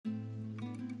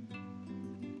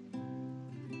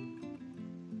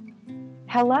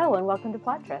Hello and welcome to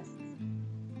Plot Trysts.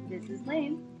 This is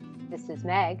Lane. This is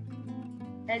Meg.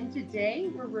 And today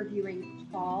we're reviewing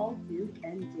Tall, Duke,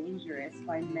 and Dangerous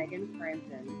by Megan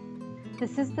Frampton.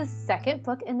 This is the second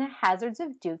book in the Hazards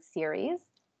of Duke series.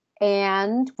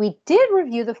 And we did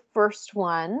review the first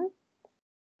one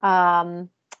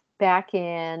back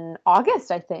in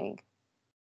August, I think.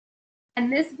 And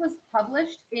this was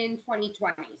published in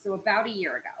 2020, so about a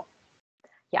year ago.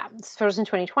 Yeah, this was in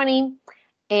 2020.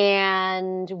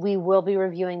 And we will be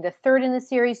reviewing the third in the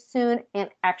series soon, and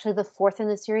actually the fourth in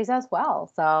the series as well.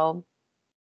 So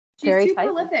she's very too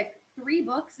exciting. prolific. 3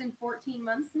 books in 14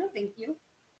 months. No, thank you.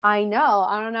 I know.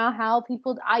 I don't know how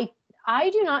people. I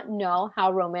do not know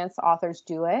how romance authors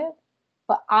do it,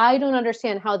 but I don't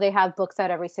understand how they have books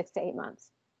out every 6 to 8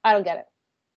 months. I don't get it.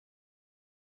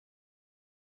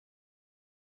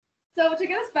 So to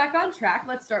get us back on track,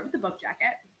 let's start with the book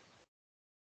jacket.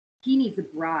 He needs a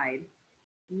bride.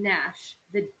 Nash,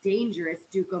 the dangerous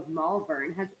Duke of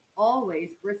Malvern, has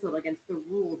always bristled against the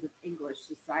rules of English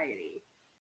society.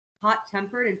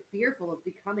 Hot-tempered and fearful of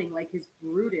becoming like his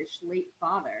brutish late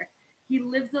father, he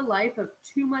lives a life of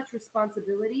too much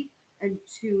responsibility and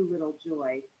too little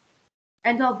joy.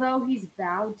 And although he's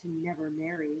vowed to never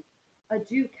marry, a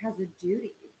duke has a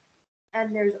duty,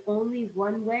 and there's only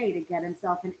one way to get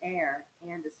himself an heir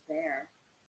and a spare.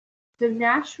 So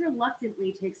Nash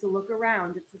reluctantly takes a look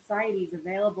around at society's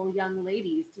available young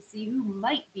ladies to see who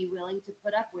might be willing to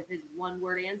put up with his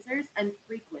one-word answers and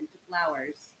frequent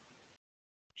flowers.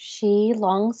 She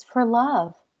longs for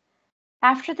love.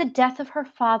 After the death of her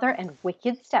father and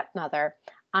wicked stepmother,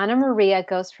 Anna Maria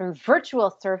goes from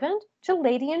virtual servant to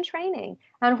lady in training.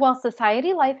 And while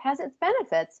society life has its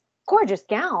benefits, gorgeous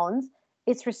gowns,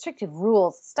 its restrictive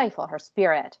rules stifle her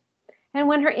spirit. And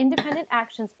when her independent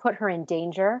actions put her in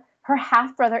danger, her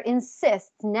half-brother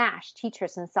insists Nash teach her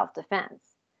some self-defense.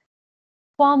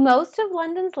 While most of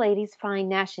London's ladies find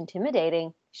Nash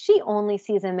intimidating, she only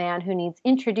sees a man who needs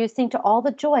introducing to all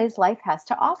the joys life has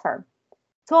to offer.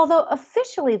 So although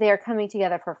officially they are coming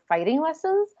together for fighting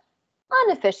lessons,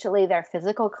 unofficially their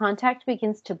physical contact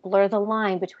begins to blur the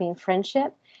line between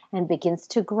friendship and begins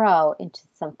to grow into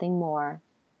something more.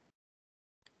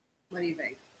 What do you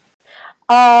think?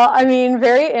 I mean,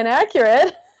 very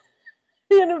inaccurate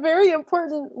in a very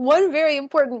important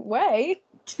way.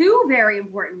 2 very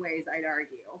important ways, I'd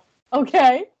argue.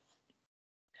 Okay.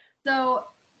 So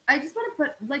I just want to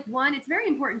put, one, it's very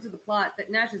important to the plot that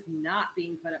Nash is not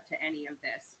being put up to any of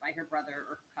this by her brother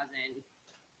or cousin.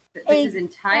 This is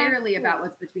entirely about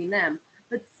what's between them.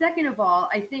 But second of all,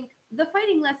 I think the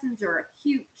fighting lessons are a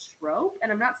cute trope,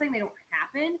 and I'm not saying they don't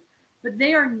happen, but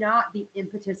they are not the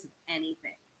impetus of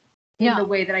anything in the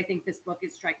way that I think this book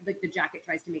is the jacket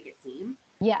tries to make it seem.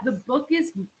 Yes. The book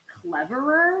is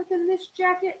cleverer than this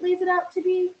jacket lays it out to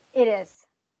be. It is.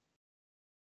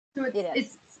 So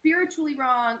it's spiritually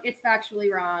wrong, it's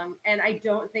factually wrong, and I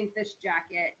don't think this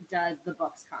jacket does the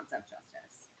book's concept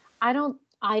justice. I don't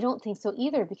think so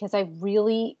either, because I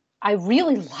really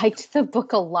liked the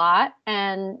book a lot,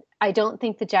 and I don't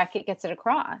think the jacket gets it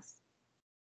across.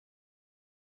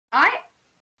 I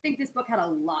think this book had a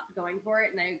lot going for it,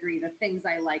 and I agree the things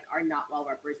I like are not well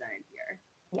represented here.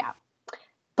 Yeah.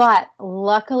 But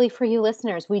luckily for you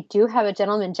listeners, we do have a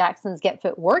Gentleman Jackson's Get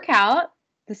Fit workout.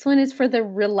 This one is for the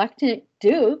reluctant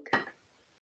Duke.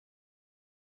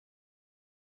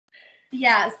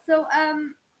 Yeah, so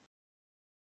I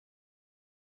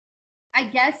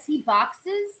guess he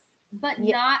boxes, but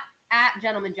not at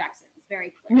Gentleman Jackson's.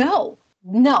 Very clear.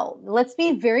 No. Let's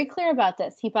be very clear about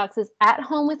this. He boxes at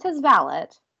home with his valet.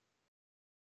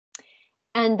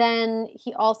 And then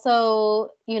he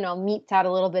also, meets out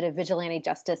a little bit of vigilante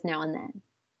justice now and then.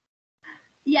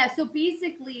 Yeah, so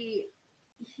basically,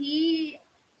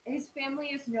 his family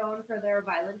is known for their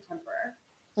violent temper.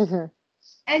 Mm-hmm.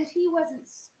 And he wasn't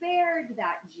spared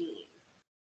that gene.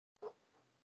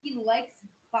 He likes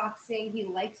boxing, he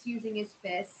likes using his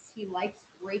fists, he likes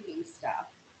breaking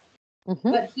stuff.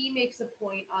 Mm-hmm. But he makes a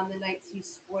point on the nights he's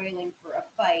spoiling for a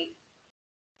fight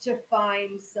to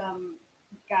find some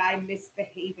guy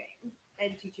misbehaving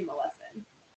and teach him a lesson.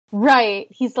 Right.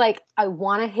 He's like, I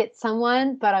want to hit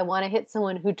someone, but I want to hit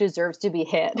someone who deserves to be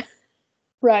hit.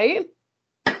 Right?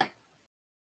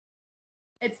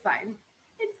 It's fine.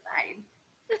 It's fine.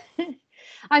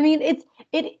 I mean,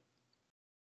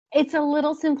 it's a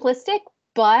little simplistic,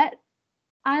 but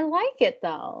I like it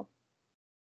though.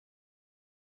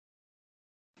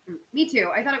 Me too.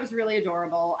 I thought it was really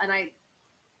adorable, and I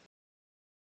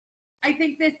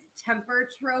think this temper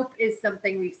trope is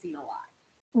something we've seen a lot.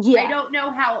 Yeah. I don't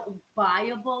know how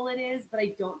viable it is, but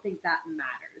I don't think that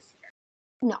matters here.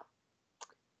 No.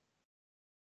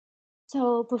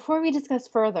 So before we discuss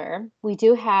further, we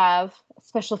do have a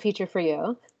special feature for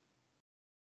you.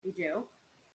 You do?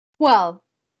 Well,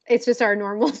 it's just our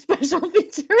normal special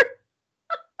feature.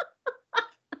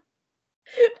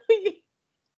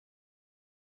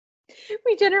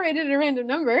 we generated a random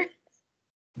number.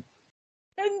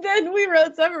 And then we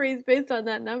wrote summaries based on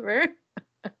that number.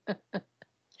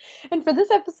 And for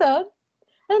this episode,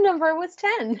 the number was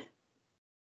 10.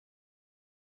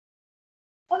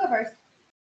 I'll go first.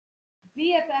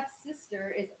 BFF's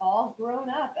sister is all grown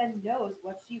up and knows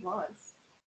what she wants.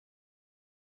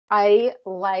 I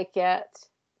like it.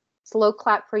 Slow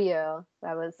clap for you.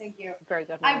 That was Thank you. Very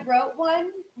good. I wrote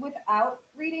one without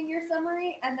reading your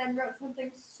summary and then wrote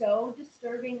something so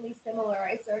disturbingly similar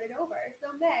I started over.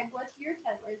 So Meg, what's your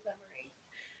 10-word summary?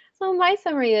 So my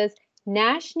summary is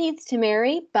Nash needs to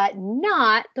marry, but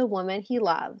not the woman he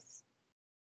loves.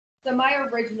 So my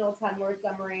original 10-word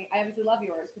summary, I obviously love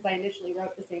yours because I initially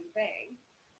wrote the same thing,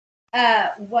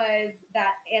 was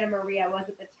that Anna Maria was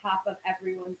at the top of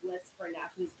everyone's list for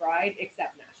Nash's bride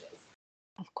except Nash's.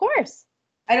 Of course.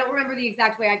 I don't remember the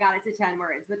exact way I got it to 10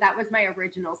 words, but that was my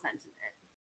original sentiment.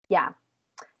 Yeah.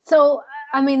 So,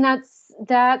 I mean, that's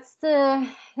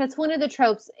one of the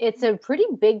tropes. It's a pretty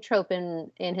big trope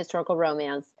in historical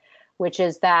romance, which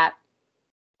is that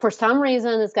for some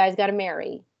reason this guy's got to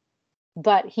marry,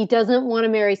 but he doesn't want to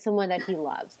marry someone that he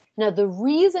loves. Now, the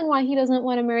reason why he doesn't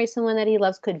want to marry someone that he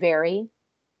loves could vary.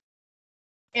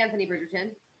 Anthony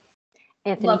Bridgerton.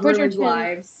 Love Ruined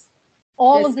Lives.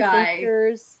 All of the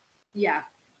sisters. Yeah.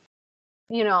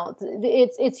 You know,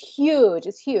 it's huge.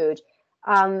 It's huge.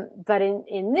 But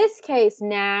in this case,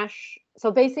 Nash,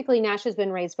 so basically Nash has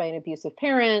been raised by an abusive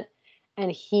parent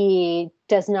and he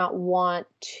does not want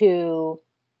to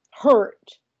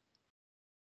hurt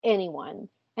anyone.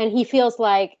 And he feels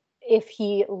like if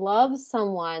he loves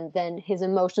someone, then his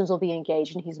emotions will be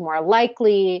engaged and he's more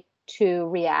likely to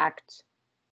react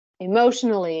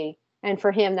emotionally. And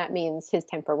for him, that means his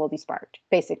temper will be sparked,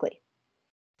 basically.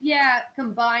 Yeah,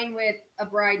 combined with a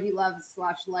bride he loves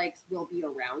 / likes will be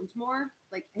around more.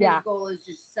 Like his goal is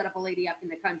just set up a lady up in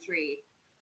the country,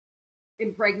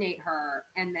 impregnate her,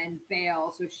 and then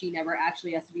bail so she never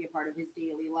actually has to be a part of his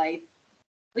daily life.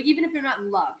 Like even if they're not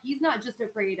in love, he's not just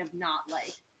afraid of not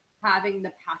like having the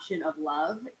passion of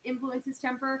love influence his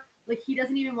temper. Like he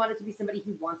doesn't even want it to be somebody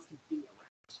he wants to be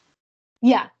around.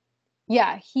 Yeah.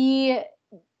 Yeah.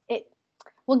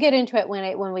 We'll get into it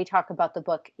when we talk about the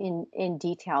book in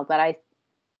detail. But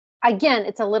again,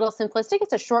 it's a little simplistic.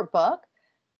 It's a short book,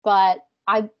 but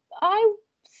I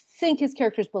think his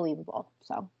character is believable.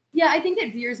 So yeah, I think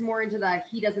it veers more into the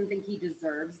he doesn't think he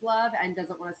deserves love and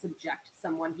doesn't want to subject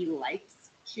someone he likes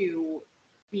to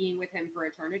being with him for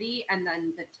eternity, and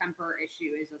then the temper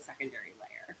issue is a secondary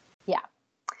layer. Yeah,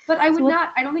 but I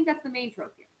don't think that's the main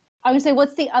trope here. I would say,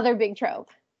 what's the other big trope?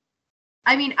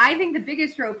 I mean, I think the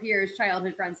biggest trope here is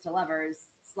childhood friends to lovers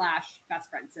 / best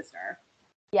friend sister.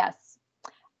 Yes.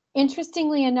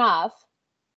 Interestingly enough,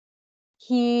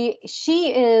 she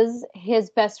is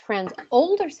his best friend's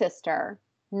older sister,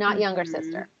 not younger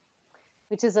sister,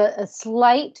 which is a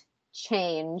slight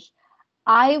change.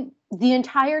 The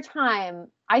entire time,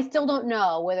 I still don't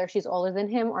know whether she's older than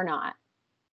him or not.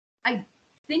 I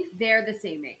think they're the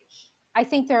same age. I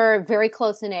think they're very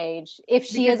close in age. If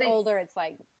she is older, it's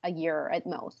like a year at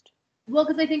most. Well,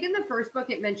 because I think in the first book,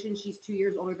 it mentions she's 2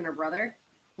 years older than her brother.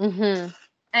 Mm-hmm.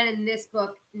 And in this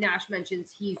book, Nash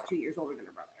mentions he's 2 years older than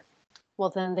her brother. Well,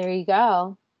 then there you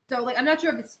go. So, like, I'm not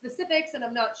sure of the specifics, and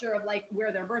I'm not sure of, like,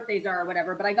 where their birthdays are or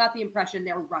whatever, but I got the impression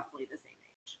they're roughly the same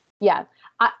age. Yeah.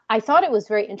 I thought it was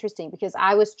very interesting because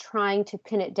I was trying to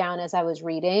pin it down as I was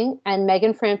reading, and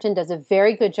Megan Frampton does a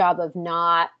very good job of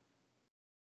not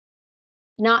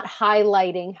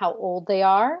highlighting how old they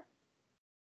are.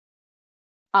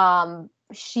 I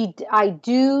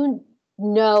do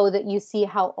know that you see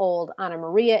how old Anna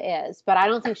Maria is, but I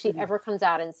don't think she ever comes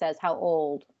out and says how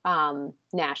old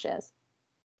Nash is.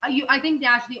 I think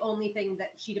Nash, the only thing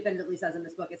that she definitively says in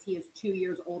this book is he is 2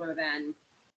 years older than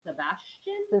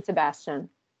Sebastian.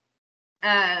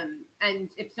 And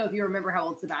if you remember how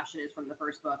old Sebastian is from the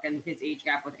first book and his age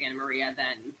gap with Anna Maria,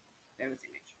 then they're the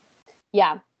same age.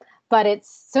 Yeah. But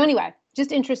so anyway,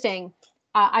 just interesting.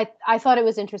 I thought it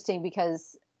was interesting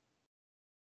because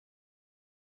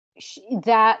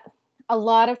that a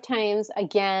lot of times,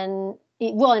 again,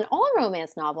 in all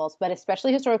romance novels, but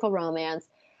especially historical romance,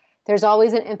 there's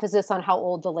always an emphasis on how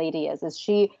old the lady is. Is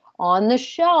she on the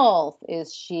shelf?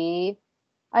 Is she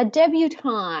a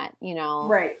debutante?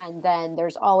 Right. And then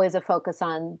there's always a focus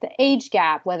on the age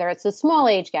gap, whether it's a small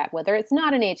age gap, whether it's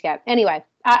not an age gap. Anyway,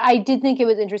 I did think it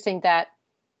was interesting that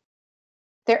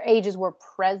their ages were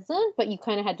present, but you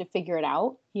kind of had to figure it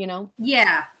out, you know?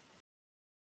 Yeah.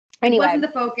 Anyway. It wasn't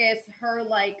the focus, her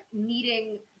like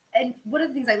needing, and one of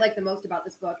the things I like the most about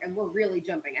this book, and we're really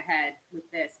jumping ahead with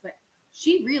this, but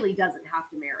she really doesn't have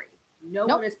to marry. No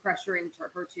Nope. one is pressuring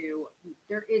her to.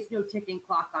 There is no ticking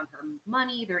clock on her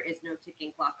money. There is no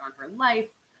ticking clock on her life.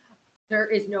 There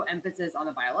is no emphasis on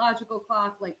a biological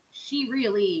clock. Like, she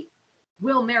really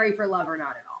will marry for love or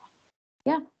not at all.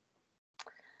 Yeah.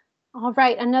 All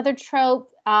right. Another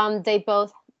trope.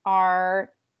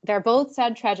 They're both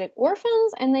sad, tragic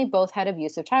orphans, and they both had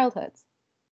abusive childhoods.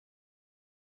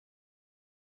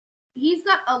 He's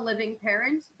got a living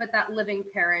parent, but that living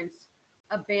parent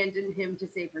abandoned him to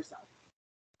save herself.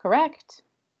 Correct.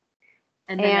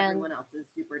 And then everyone else is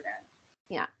super dead.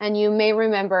 Yeah. And you may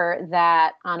remember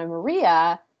that Anna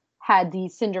Maria had the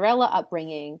Cinderella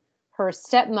upbringing. Her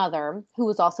stepmother, who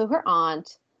was also her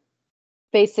aunt,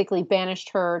 basically banished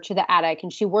her to the attic,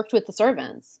 and she worked with the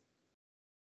servants.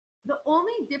 The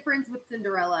only difference with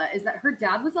Cinderella is that her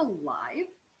dad was alive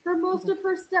for most of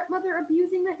her stepmother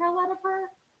abusing the hell out of her.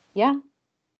 Yeah.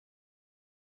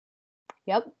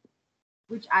 Yep.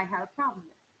 Which I had a problem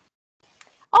with.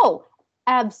 Oh,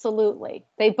 absolutely.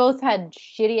 They both had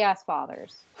shitty ass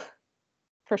fathers.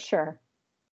 For sure.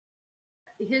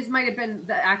 His might have been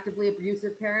the actively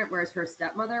abusive parent, whereas her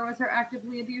stepmother was her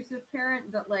actively abusive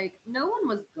parent, but like no one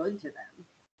was good to them.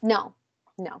 No.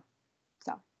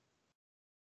 So.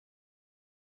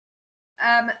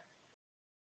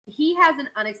 He has an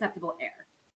unacceptable heir.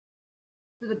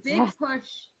 So the big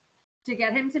push to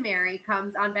get him to marry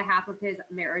comes on behalf of his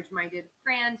marriage-minded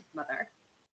grandmother,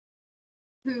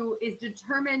 who is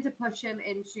determined to push him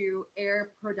into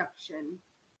heir production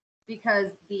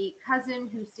because the cousin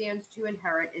who stands to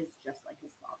inherit is just like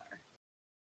his father.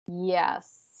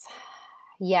 Yes.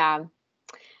 Yeah.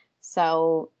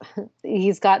 So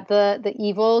he's got the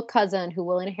evil cousin who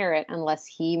will inherit unless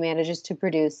he manages to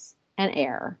produce an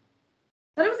heir.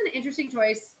 I thought it was an interesting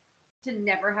choice to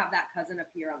never have that cousin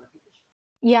appear on the page.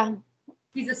 Yeah.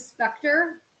 He's a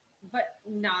specter, but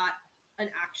not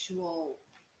an actual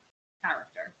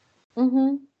character.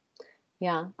 Mm-hmm.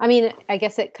 Yeah. I mean, I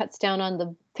guess it cuts down on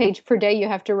the page per day you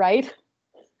have to write.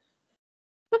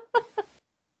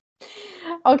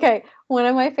 Okay. One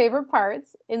of my favorite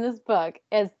parts in this book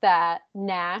is that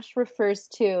Nash refers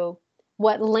to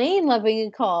what Lane lovingly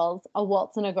calls a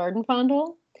waltz and a garden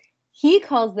fondle. He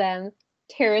calls them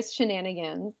terrace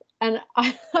shenanigans. And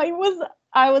I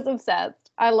was obsessed.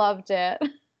 I loved it.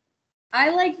 I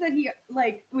liked that he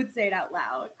would say it out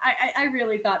loud. I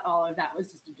really thought all of that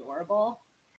was just adorable.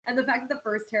 And the fact that the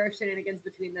first terrace shenanigans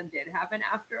between them did happen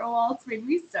after a waltz made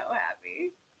me so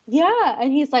happy. Yeah.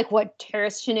 And he's like, what,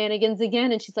 terrace shenanigans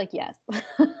again? And she's like, yes.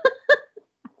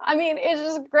 I mean, it's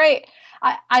just great.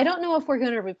 I don't know if we're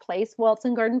going to replace waltz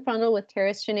and garden fondle with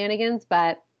terrace shenanigans,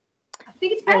 but I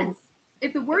think it depends.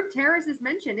 If the word terrace is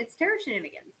mentioned, it's terrace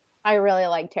shenanigans. I really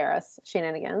like terrace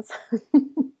shenanigans.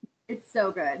 It's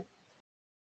so good.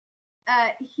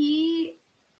 He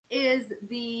is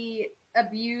the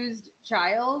abused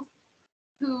child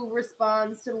who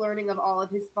responds to learning of all of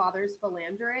his father's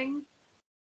philandering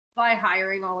by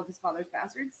hiring all of his father's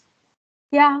bastards.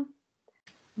 Yeah.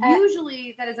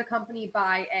 Usually that is accompanied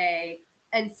by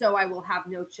and so I will have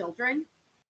no children.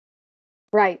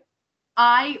 Right.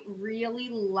 I really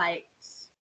liked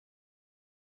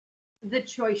the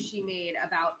choice she made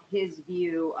about his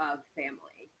view of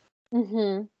family.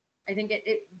 Mm-hmm. I think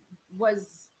it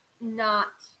was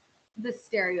not the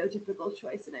stereotypical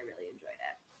choice, and I really enjoyed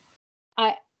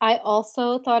it. I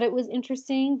also thought it was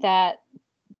interesting that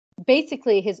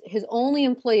basically his only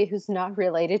employee who's not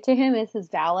related to him is his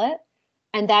valet,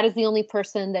 and that is the only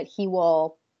person that he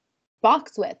will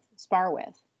spar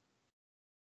with.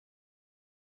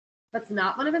 That's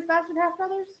not one of his bastard half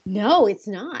brothers? No, it's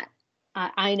not.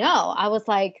 I know. I was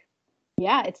like,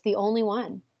 yeah, it's the only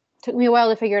one. Took me a while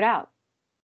to figure it out.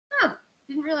 Huh.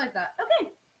 Didn't realize that.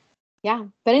 Okay. Yeah.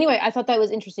 But anyway, I thought that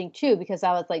was interesting too, because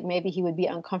I was like, maybe he would be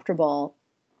uncomfortable,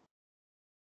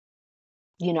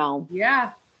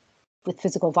 Yeah. with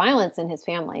physical violence in his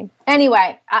family.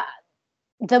 Anyway,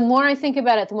 the more I think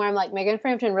about it, the more I'm like, Megan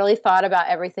Frampton really thought about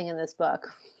everything in this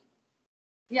book.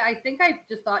 Yeah, I think I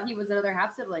just thought he was another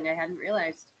half sibling. I hadn't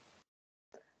realized.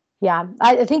 Yeah,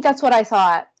 I think that's what I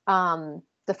thought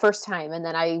the first time, and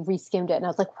then I reskimmed it, and I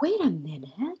was like, wait a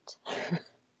minute.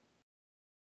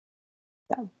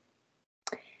 So.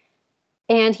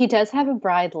 And he does have a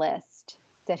bride list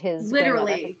that his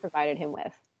grandmother has provided him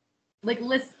with. Like,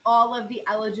 lists all of the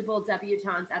eligible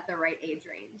debutantes at the right age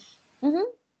range. Mm-hmm.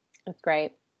 That's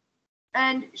great.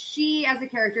 And she, as a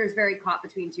character, is very caught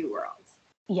between two worlds.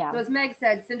 Yeah. So as Meg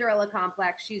said, Cinderella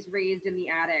complex. She's raised in the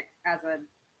attic as a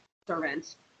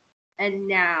servant, and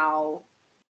now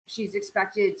she's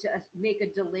expected to make a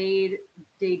delayed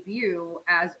debut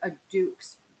as a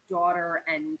duke's daughter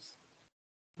and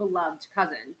beloved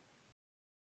cousin.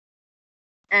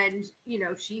 And, you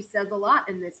know, she says a lot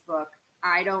in this book.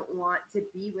 I don't want to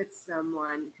be with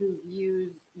someone who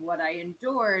views what I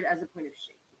endured as a point of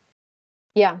shame.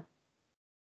 Yeah.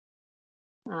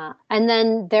 And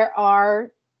then there are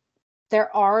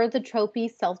the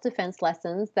tropey self-defense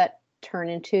lessons that turn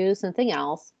into something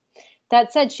else.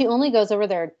 That said, she only goes over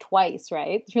there twice,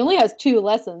 right? She only has 2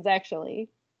 lessons, actually.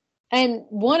 And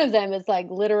one of them is like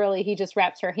literally he just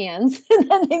wraps her hands and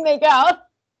then they make out.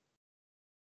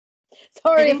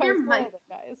 Sorry if I spoiled it,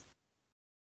 guys.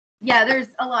 Yeah, there's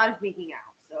a lot of making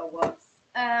out, so whoops.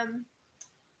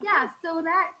 Yeah, so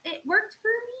that it worked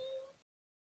for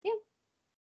me.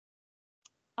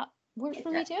 Yeah. Worked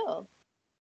for me too.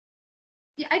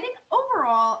 Yeah, I think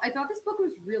overall, I thought this book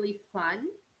was really fun.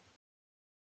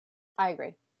 I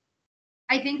agree.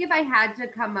 I think if I had to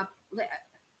come up,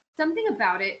 something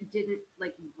about it didn't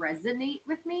like resonate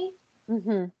with me.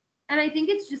 Mm-hmm. And I think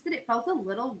it's just that it felt a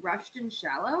little rushed and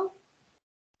shallow.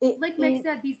 Like Meg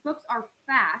said, these books are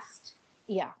fast.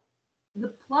 Yeah. The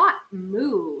plot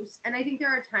moves. And I think there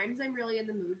are times I'm really in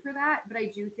the mood for that. But I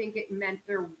do think it meant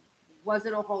there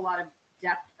wasn't a whole lot of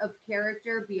depth of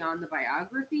character beyond the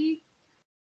biography.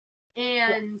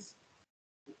 And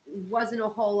wasn't a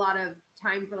whole lot of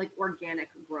time for like organic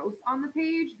growth on the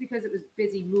page because it was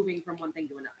busy moving from one thing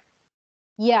to another.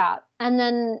 Yeah. And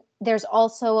then there's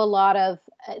also a lot of,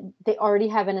 they already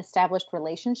have an established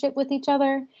relationship with each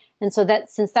other. And so that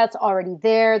since that's already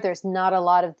there, there's not a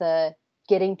lot of the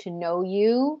getting to know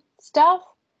you stuff.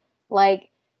 Like,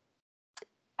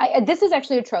 this is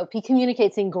actually a trope. He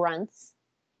communicates in grunts,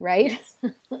 right?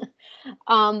 Yes.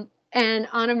 And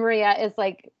Anna Maria is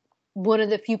like one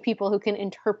of the few people who can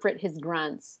interpret his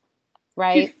grunts,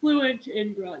 right? She's fluent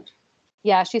in grunt.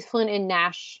 Yeah, she's fluent in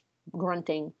Nash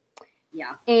grunting.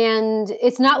 Yeah. And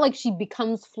it's not like she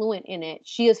becomes fluent in it.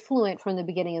 She is fluent from the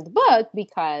beginning of the book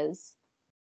because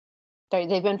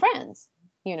they've been friends,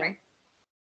 you know? Right.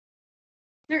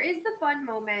 There is the fun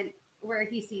moment where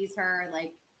he sees her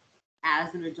like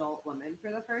as an adult woman for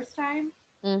the first time.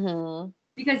 Mm-hmm.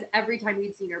 Because every time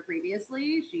he'd seen her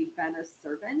previously, she'd been a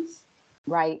servant.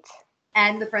 Right.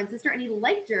 And the friend sister, and he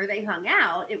liked her. They hung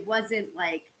out. It wasn't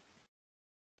like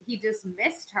he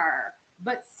dismissed her,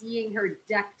 but seeing her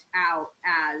decked out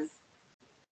as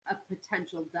a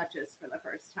potential duchess for the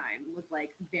first time was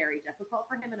like very difficult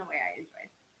for him in a way I enjoyed.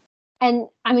 And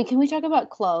I mean, can we talk about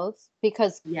clothes?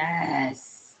 Because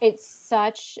yes, it's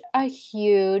such a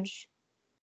huge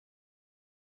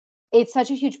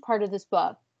part of this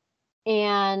book.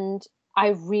 And I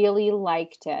really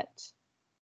liked it.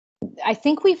 I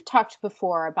think we've talked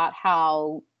before about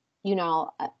how, you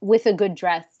know, with a good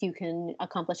dress, you can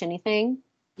accomplish anything.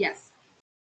 Yes.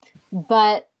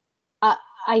 But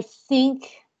I think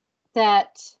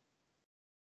that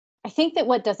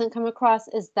what doesn't come across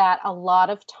is that a lot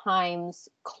of times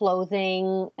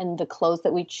clothing and the clothes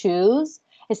that we choose,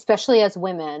 especially as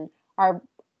women, are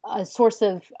a source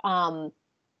of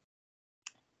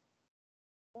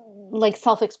like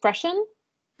self-expression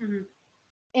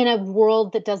in a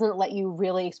world that doesn't let you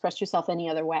really express yourself any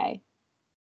other way.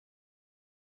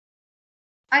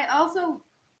 I also,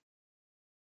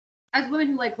 as women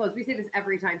who like clothes, we say this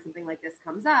every time something like this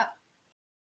comes up.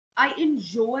 I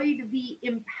enjoyed the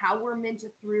empowerment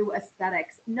through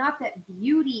aesthetics. Not that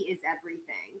beauty is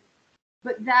everything,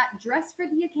 but that dress for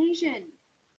the occasion.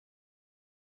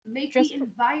 Make the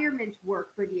environment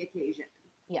work for the occasion.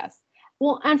 Yes.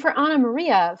 Well, and for Anna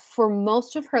Maria, for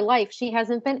most of her life, she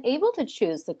hasn't been able to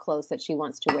choose the clothes that she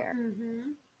wants to wear.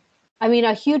 Mm-hmm. I mean,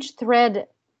 a huge thread,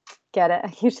 a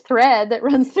huge thread that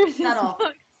runs through this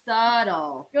book.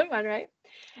 Subtle. Good one, right?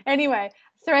 Anyway,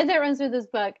 thread that runs through this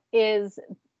book is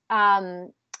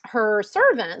her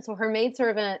servant. So her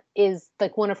maidservant is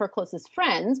like one of her closest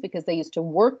friends because they used to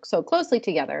work so closely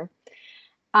together.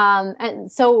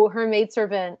 And so her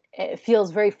maidservant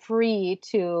feels very free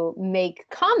to make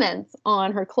comments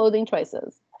on her clothing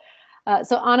choices.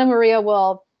 So Anna Maria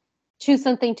will choose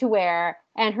something to wear,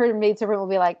 and her maidservant will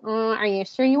be like, "Are you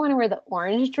sure you want to wear the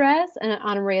orange dress?" And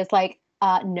Anna Maria's like,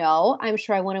 "No, I'm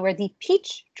sure I want to wear the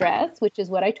peach dress, which is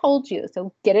what I told you.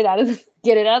 So get it out of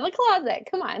the closet.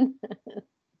 Come on."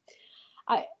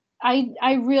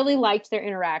 I really liked their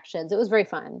interactions. It was very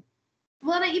fun.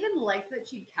 Well, and I even liked that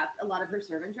she kept a lot of her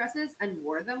servant dresses and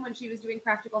wore them when she was doing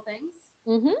practical things.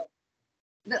 Mm-hmm.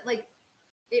 That, like,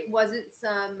 it wasn't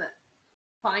some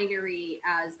finery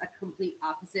as a complete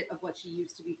opposite of what she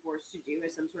used to be forced to do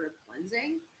as some sort of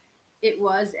cleansing. It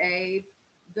was the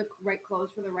right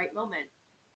clothes for the right moment.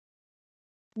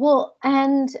 Well,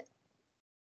 and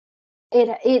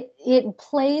it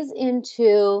plays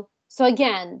into, so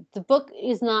again, the book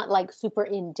is not like super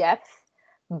in depth,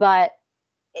 but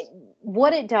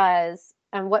what it does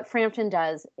and what Frampton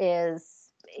does is,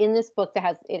 in this book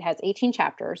it has 18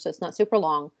 chapters, so it's not super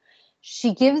long.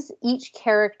 She gives each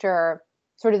character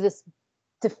sort of this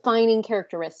defining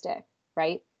characteristic,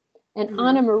 right? And Mhm.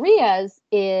 Anna Maria's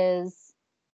is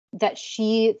that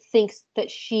she thinks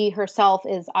that she herself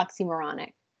is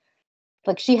oxymoronic.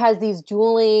 Like she has these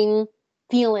dueling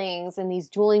feelings and these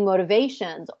dueling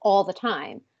motivations all the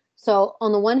time. So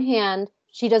on the one hand,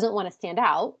 she doesn't want to stand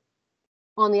out.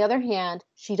 On the other hand,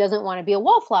 she doesn't want to be a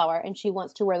wallflower and she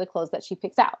wants to wear the clothes that she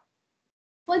picks out.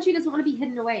 Well, and she doesn't want to be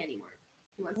hidden away anymore.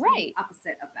 She wants to be the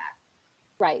opposite of that.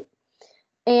 Right.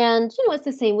 And, it's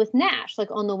the same with Nash.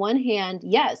 Like, on the one hand,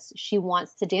 yes, she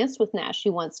wants to dance with Nash. She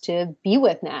wants to be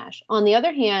with Nash. On the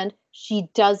other hand, she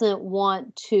doesn't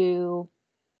want to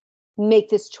make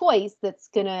this choice that's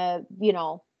going to,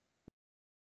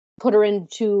 put her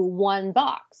into one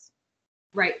box.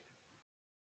 Right.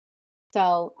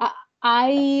 So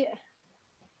I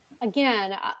did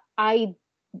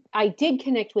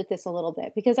connect with this a little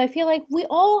bit because I feel like we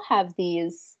all have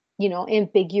these,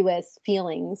 ambiguous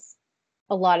feelings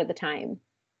a lot of the time,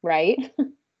 right?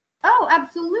 Oh,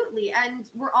 absolutely.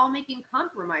 And we're all making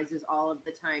compromises all of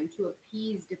the time to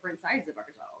appease different sides of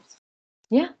ourselves.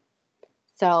 Yeah.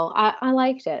 So I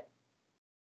liked it.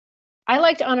 I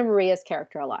liked Anna Maria's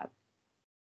character a lot.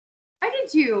 I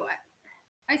did too.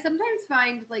 I sometimes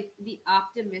find like the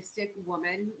optimistic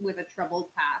woman with a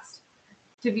troubled past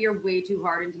to veer way too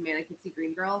hard into Manic Pixie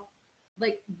Dream Girl.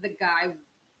 Like the guy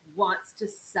wants to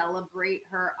celebrate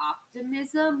her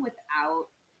optimism without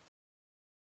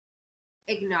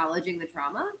acknowledging the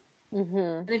trauma. Mm-hmm.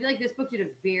 And I feel like this book did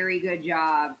a very good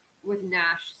job with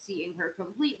Nash seeing her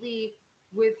completely,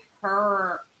 with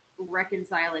her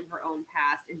reconciling her own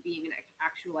past and being an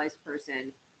actualized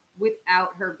person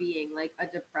without her being like a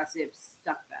depressive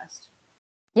stuckfest.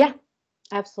 Yeah,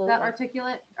 absolutely. Is that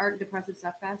articulate? Art depressive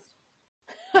stuckfest?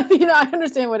 I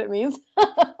understand what it means.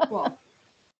 Cool.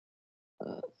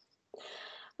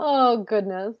 Oh,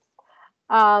 goodness.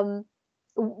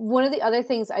 One of the other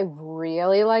things I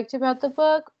really liked about the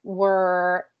book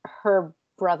were her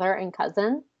brother and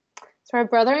cousin. So her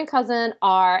brother and cousin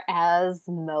are, as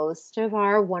most of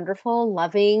our wonderful,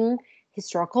 loving,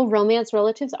 historical romance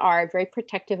relatives are, very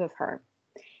protective of her.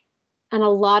 And a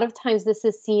lot of times this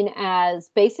is seen as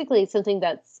basically something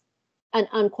that's an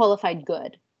unqualified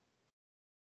good.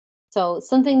 So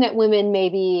something that women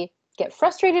maybe get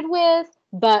frustrated with,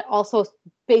 but also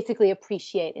basically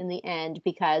appreciate in the end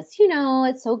because,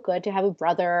 it's so good to have a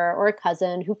brother or a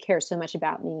cousin who cares so much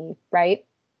about me, right?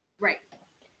 Right.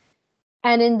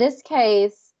 And in this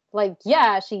case, like,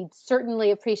 yeah, she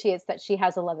certainly appreciates that she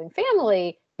has a loving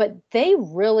family, but they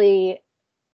really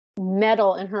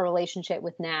meddle in her relationship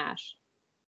with Nash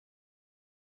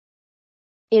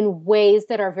in ways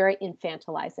that are very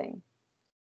infantilizing.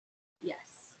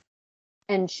 Yes.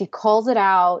 And she calls it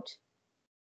out,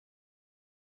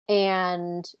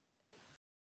 and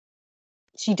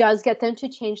she does get them to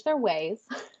change their ways.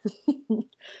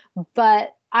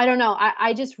 But I don't know.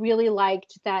 I just really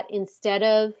liked that instead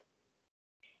of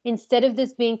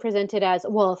this being presented as,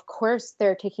 well, of course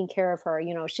they're taking care of her,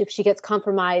 if she gets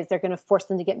compromised, they're going to force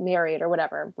them to get married or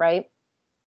whatever, right?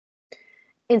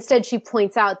 Instead, she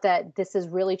points out that this is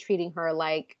really treating her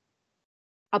like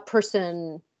a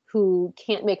person who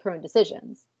can't make her own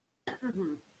decisions.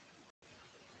 Mm-hmm.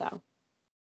 So,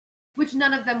 which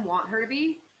none of them want her to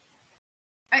be.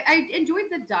 I enjoyed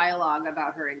the dialogue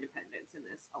about her independence in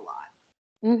this a lot.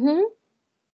 Mm-hmm.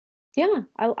 Yeah,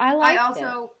 I liked I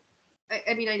also,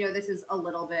 I mean, I know this is a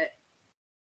little bit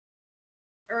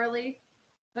early,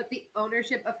 but the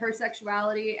ownership of her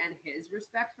sexuality and his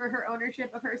respect for her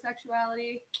ownership of her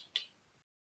sexuality.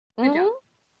 Good job.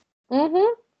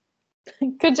 Mm-hmm.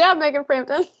 Good job, Megan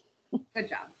Frampton. Good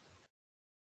job.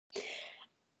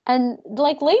 And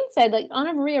like Lane said, like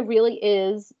Anna Maria really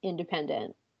is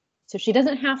independent. So she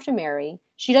doesn't have to marry.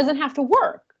 She doesn't have to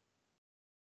work.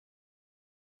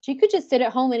 She could just sit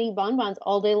at home and eat bonbons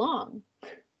all day long.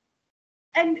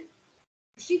 And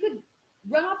she could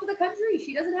run off to the country.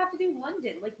 She doesn't have to do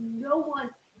London. Like, no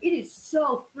one, it is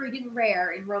so friggin'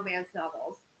 rare in romance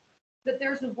novels that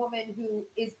there's a woman who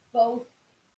is both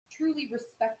truly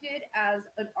respected as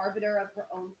an arbiter of her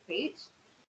own fate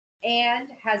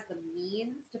and has the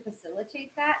means to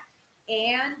facilitate that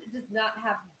and does not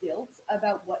have guilt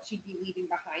about what she'd be leaving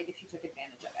behind if she took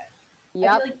advantage of it.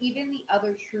 Yep. I feel like even the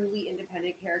other truly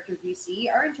independent characters we see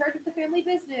are in charge of the family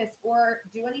business or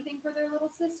do anything for their little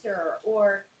sister,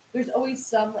 or there's always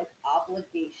some like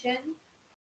obligation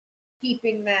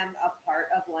keeping them a part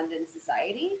of London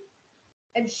society.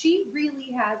 And she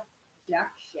really has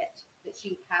jack shit that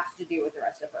she has to do with the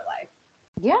rest of her life.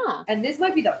 Yeah. And this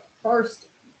might be the first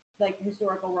like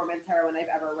historical romance heroine I've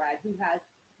ever read who has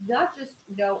not just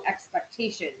no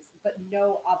expectations, but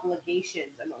no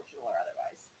obligations, emotional or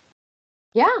otherwise.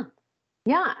 Yeah.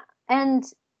 Yeah. And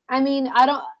I mean, I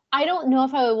don't know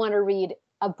if I would want to read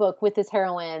a book with this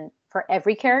heroine for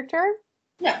every character.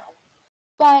 No.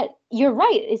 But you're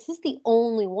right. This is the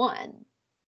only one.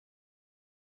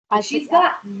 She's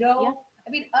got no, I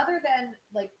mean, other than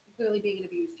like clearly being an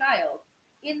abused child,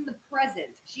 in the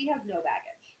present, she has no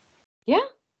baggage. Yeah.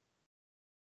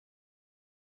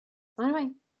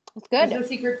 Anyway, it's good. There's no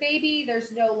secret baby.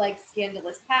 There's no like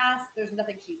scandalous past. There's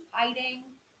nothing she's hiding.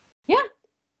 Yeah.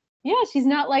 Yeah, she's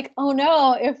not like, oh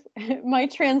no, if my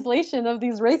translation of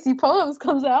these racy poems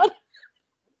comes out.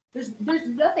 There's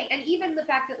nothing. And even the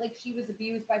fact that like she was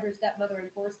abused by her stepmother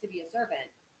and forced to be a servant.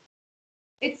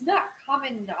 It's not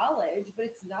common knowledge, but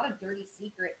it's not a dirty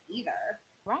secret either.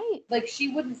 Right. Like she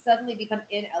wouldn't suddenly become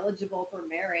ineligible for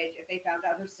marriage if they found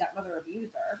out her stepmother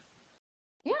abused her.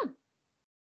 Yeah.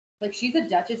 Like she's a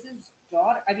duchess's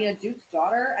daughter. I mean, a duke's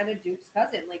daughter and a duke's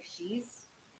cousin. Like she's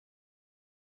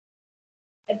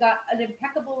got an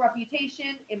impeccable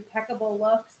reputation, impeccable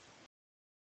looks,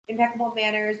 impeccable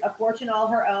manners, a fortune all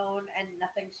her own, and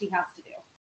nothing she has to do.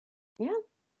 Yeah,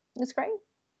 it's great.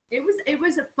 It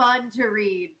was fun to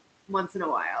read once in a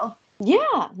while.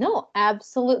 Yeah, no,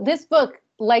 absolutely. This book,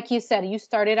 like you said, you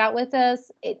started out with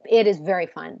this. It is very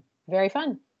fun. Very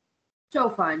fun. So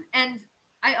fun. And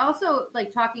I also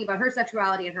like talking about her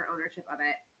sexuality and her ownership of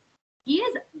it. He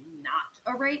is not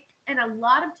a rake. And a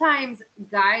lot of times,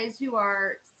 guys who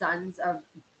are sons of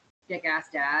dick-ass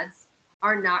dads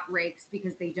are not rakes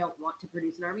because they don't want to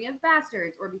produce an army of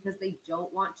bastards or because they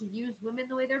don't want to use women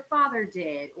the way their father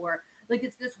did. Or, like,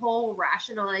 it's this whole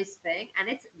rationalized thing. And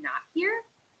it's not here.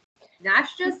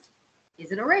 Nash just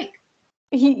isn't a rake.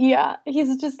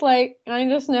 He's just like, I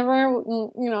just never,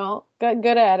 got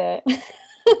good at it.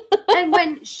 And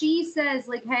when she says,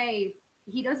 like, hey,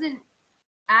 he doesn't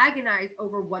agonize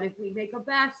over what if we make a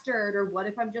bastard, or what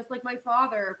if I'm just like my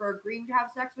father for agreeing to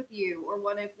have sex with you, or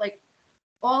what if, like,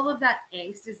 all of that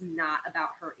angst is not about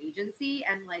her agency,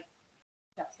 and like,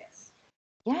 that's his.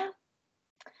 Yeah.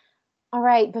 All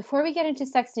right, before we get into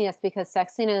sexiness, because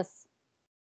sexiness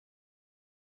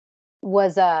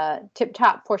was a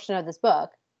tip-top portion of this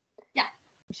book. Yeah.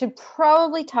 We should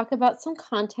probably talk about some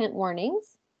content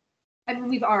warnings. I mean,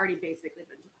 we've already basically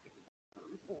been talking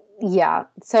about them. Yeah.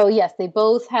 So, yes, they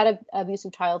both had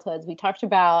abusive childhoods. We talked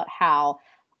about how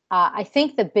I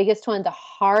think the biggest one, the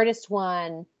hardest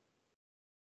one,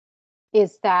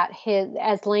 is that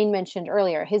as Lane mentioned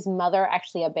earlier, his mother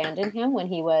actually abandoned him when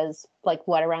he was like,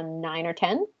 what, around 9 or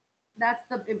 10? That's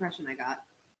the impression I got.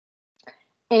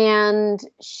 And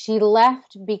she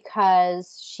left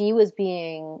because she was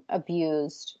being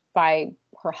abused by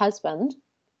her husband.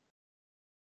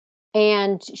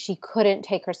 And she couldn't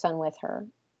take her son with her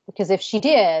because if she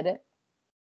did,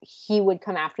 he would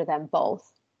come after them both.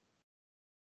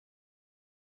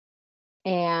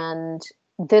 And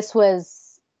this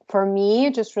was, for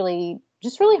me, just really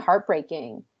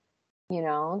heartbreaking,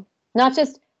 not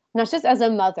just as a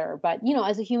mother, but,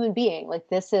 as a human being. Like,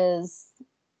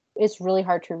 it's really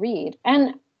hard to read.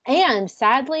 And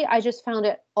sadly, I just found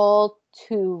it all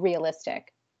too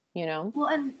realistic. Well,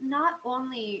 and not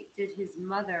only did his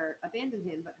mother abandon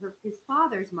him, but his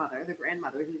father's mother, the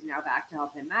grandmother, who's now back to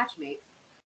help him matchmate,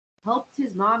 helped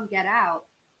his mom get out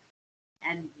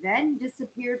and then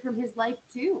disappeared from his life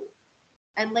too.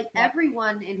 And like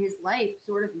everyone in his life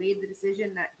sort of made the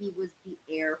decision that he was the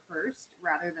heir first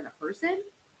rather than a person.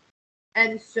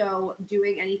 And so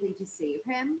doing anything to save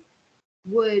him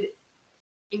would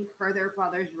incur their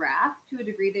father's wrath to a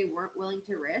degree they weren't willing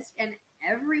to risk. And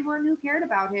everyone who cared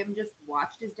about him just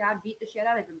watched his dad beat the shit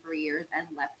out of him for years and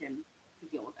left him to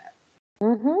deal with it.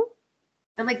 Mm-hmm.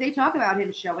 And like they talk about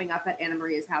him showing up at Anna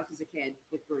Maria's house as a kid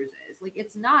with bruises. Like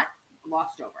it's not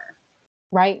glossed over.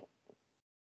 Right.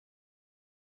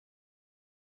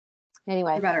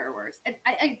 Anyway. For better or worse. And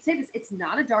I'd say this, it's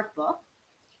not a dark book.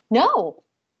 No.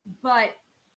 But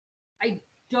I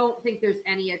don't think there's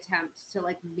any attempt to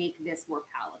like make this more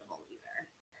palatable either.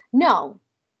 No.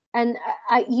 And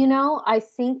I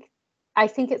think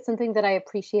it's something that I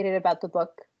appreciated about the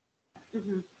book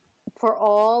for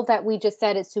all that we just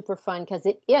said, it's super fun because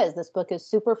it is. This book is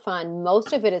super fun.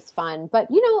 Most of it is fun, but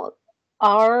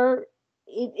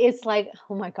it's like,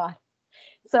 oh my God,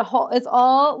 it's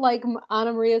all like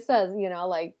Anna Maria says,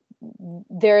 like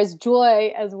there is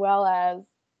joy as well as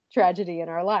tragedy in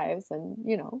our lives, and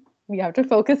we have to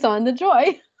focus on the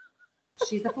joy.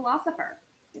 She's a philosopher.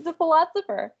 She's a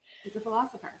philosopher. She's a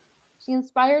philosopher. She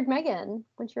inspired Megan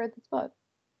when she wrote this book.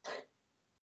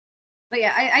 But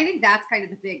yeah, I think that's kind of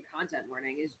the big content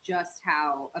warning, is just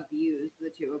how abused the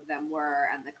two of them were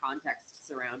and the context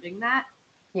surrounding that.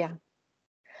 Yeah.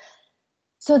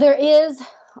 So there is,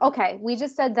 okay, we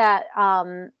just said that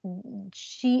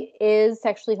she is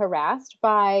sexually harassed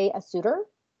by a suitor.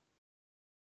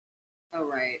 Oh,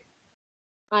 right.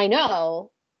 I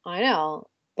know,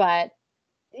 but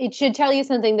it should tell you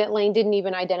something that Lane didn't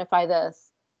even identify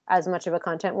this as much of a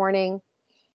content warning.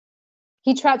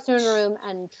 He traps her in a room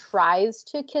and tries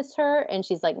to kiss her, and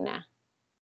she's like, nah.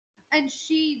 And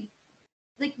she,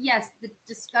 like, yes, the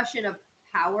discussion of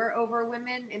power over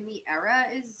women in the era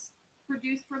is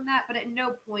produced from that, but at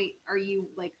no point are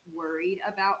you, like, worried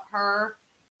about her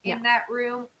in that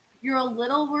room. You're a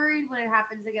little worried when it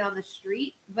happens again on the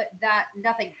street, but that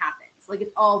nothing happens. Like,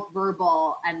 it's all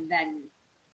verbal, and then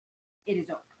it is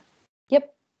over.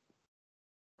 Yep.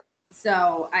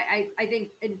 So I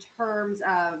think in terms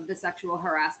of the sexual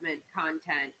harassment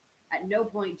content, at no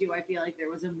point do I feel like there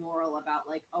was a moral about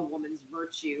like a woman's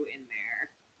virtue in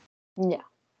there. Yeah.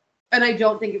 And I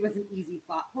don't think it was an easy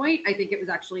plot point. I think it was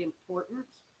actually important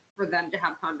for them to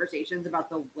have conversations about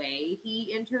the way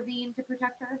he intervened to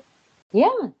protect her.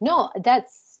 Yeah, no,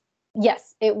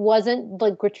 yes, it wasn't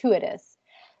like gratuitous.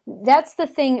 That's the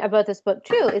thing about this book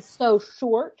too. It's so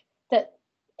short that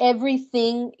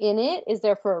everything in it is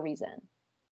there for a reason.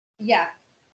 Yeah.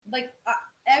 Like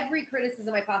every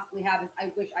criticism I possibly have is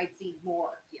I wish I'd seen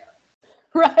more here.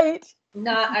 Right.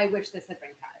 Not I wish this had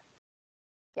been cut.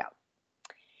 Yeah.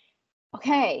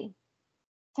 Okay.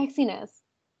 Sexiness.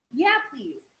 Yeah,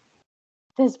 please.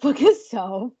 This book is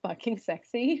so fucking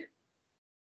sexy.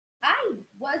 I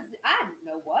didn't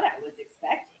know what I was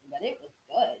expecting, but it was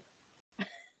good.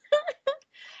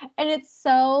 And it's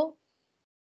so,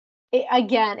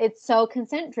 it's so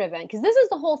consent driven, because this is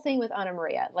the whole thing with Anna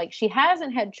Maria. Like, she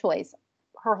hasn't had choice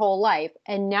her whole life,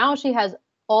 and now she has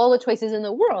all the choices in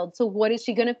the world. So what is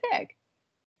she going to pick?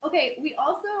 Okay, we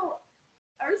also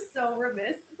are so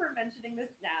remiss for mentioning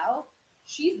this now.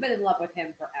 She's been in love with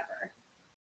him forever.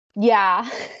 Yeah.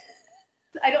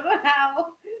 I don't know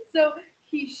how. So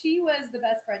she was the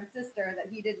best friend's sister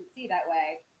that he didn't see that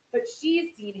way, but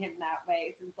she's seen him that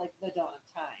way since like the dawn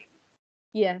of time.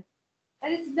 Yeah.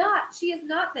 And she is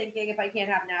not thinking, if I can't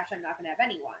have Nash, I'm not going to have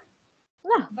anyone.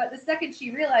 No. But the second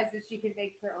she realizes she can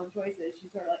make her own choices,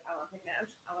 she's sort of like, I want to pick Nash,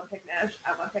 I want to pick Nash,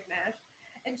 I want to pick Nash.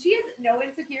 And she has no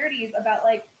insecurities about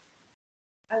like,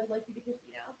 I would like you to kiss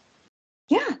me now.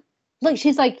 Yeah. Like,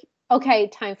 she's like, okay,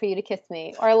 time for you to kiss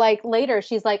me. Or like later,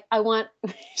 she's like,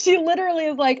 she literally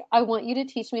is like, I want you to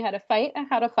teach me how to fight and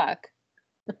how to fuck.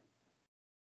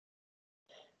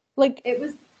 Like, it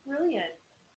was brilliant.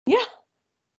 Yeah.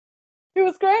 It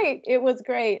was great. It was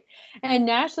great. And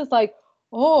Nash is like,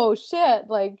 oh shit,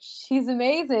 like, she's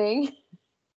amazing.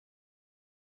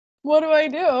 What do I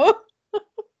do?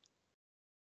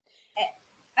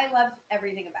 I loved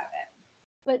everything about it.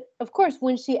 But of course,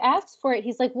 when she asks for it,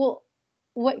 he's like, well,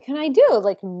 what can I do?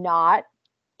 Like, not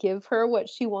give her what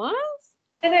she wants?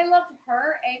 And I loved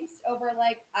her angst over,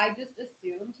 like, I just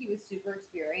assumed he was super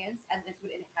experienced and this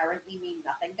would inherently mean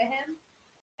nothing to him.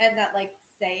 And that, like,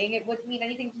 saying it wouldn't mean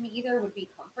anything to me either would be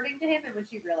comforting to him. And when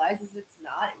she realizes it's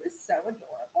not, it was so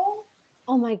adorable.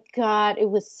 Oh my God, it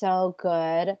was so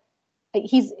good.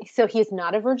 He's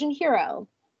not a virgin hero,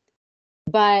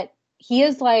 but he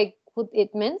is like, well,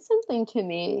 it meant something to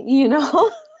me, you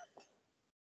know?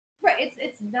 Right.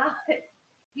 It's not,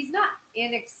 he's not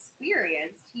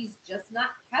inexperienced. He's just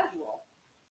not casual.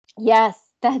 Yes,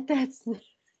 that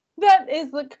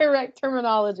is the correct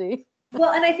terminology.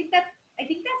 Well, and I think that's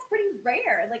pretty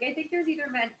rare. Like, I think there's either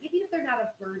men, even if they're not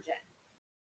a virgin,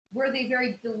 where they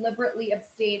very deliberately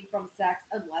abstain from sex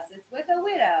unless it's with a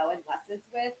widow, unless it's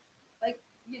with, like,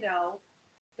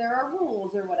 there are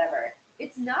rules or whatever.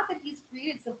 It's not that he's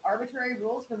created some arbitrary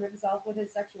rules for himself with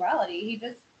his sexuality. He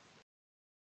just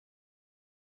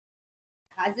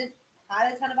hasn't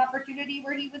had a ton of opportunity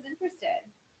where he was interested.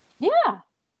 Yeah.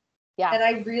 Yeah. And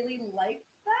I really liked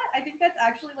that. I think that's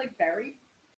actually like very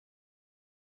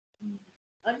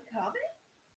uncommon,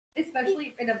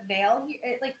 especially in a male.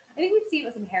 Like, I think we've seen it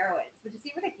with some heroines, but to see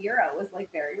it with a hero was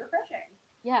like very refreshing.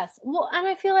 Yes. Well, and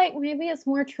I feel like maybe it's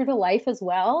more true to life as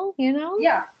well, you know?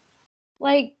 Yeah.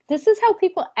 Like, this is how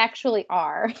people actually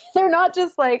are. They're not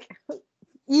just like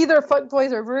either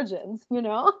fuckboys or virgins, you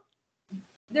know?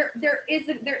 There is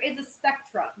a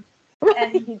spectrum,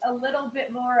 and Right. a little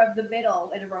bit more of the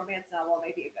middle in a romance novel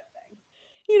may be a good thing.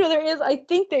 I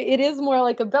think that it is more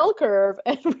like a bell curve,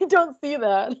 and we don't see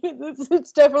that.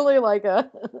 It's definitely like a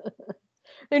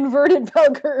inverted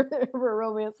bell curve for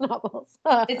romance novels.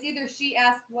 It's either she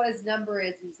asked what his number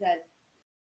is and said,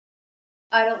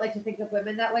 I don't like to think of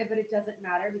women that way, but it doesn't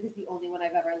matter because the only one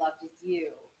I've ever loved is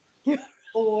you.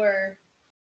 Or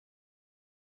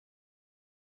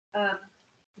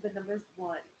the number's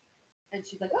 1. And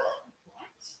she's like, oh,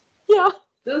 what? Yeah,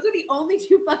 Those are the only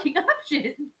 2 fucking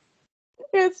options.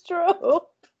 it's true.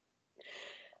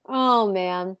 Oh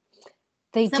man.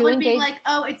 They Someone do being engage. like,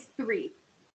 oh, it's 3.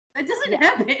 That doesn't Yeah.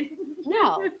 happen.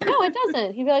 No, it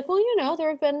doesn't. He'd be like, well, there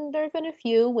have been a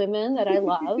few women that I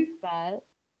love that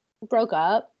broke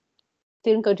up,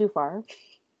 didn't go too far.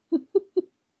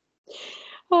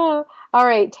 Oh, all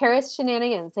right, terrace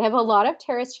shenanigans. They have a lot of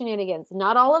terrace shenanigans.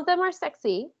 Not all of them are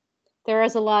sexy. There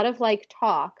is a lot of like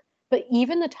talk, but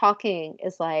even the talking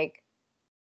is like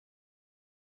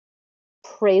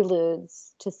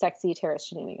preludes to sexy terrace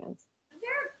shenanigans.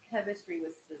 Their chemistry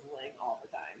was sizzling all the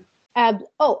time.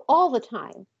 All the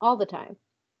time, all the time.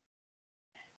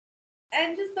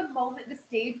 And just the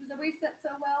stage was always set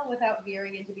so well without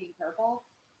veering into being purple.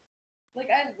 Like,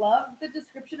 I love the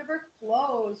description of her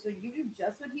clothes, so you knew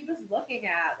just what he was looking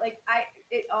at. Like,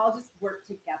 it all just worked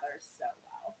together so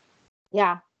well.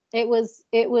 Yeah, it was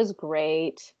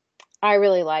great. I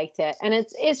really liked it, and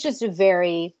it's just a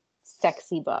very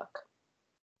sexy book.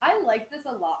 I like this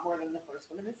a lot more than the first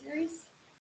one in the series.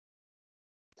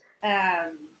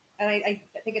 And I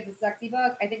think it's a sexy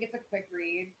book. I think it's a quick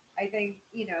read. I think,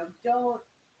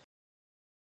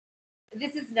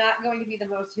 this is not going to be the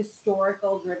most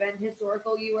historical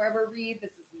you ever read.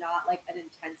 This is not like an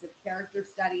intensive character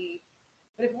study.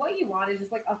 But if what you want is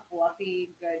just like a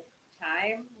fluffy, good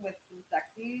time with some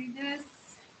sexiness,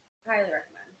 highly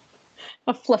recommend.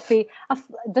 A fluffy,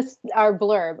 this our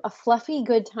blurb, a fluffy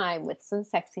good time with some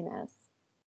sexiness.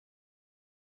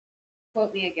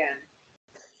 Quote me again.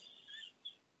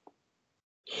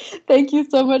 Thank you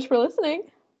so much for listening.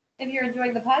 If you're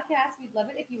enjoying the podcast, we'd love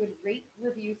it if you would rate,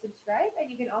 review, subscribe,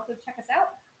 and you can also check us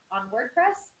out on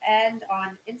WordPress and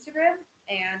on Instagram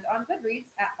and on Goodreads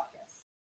at Podcast.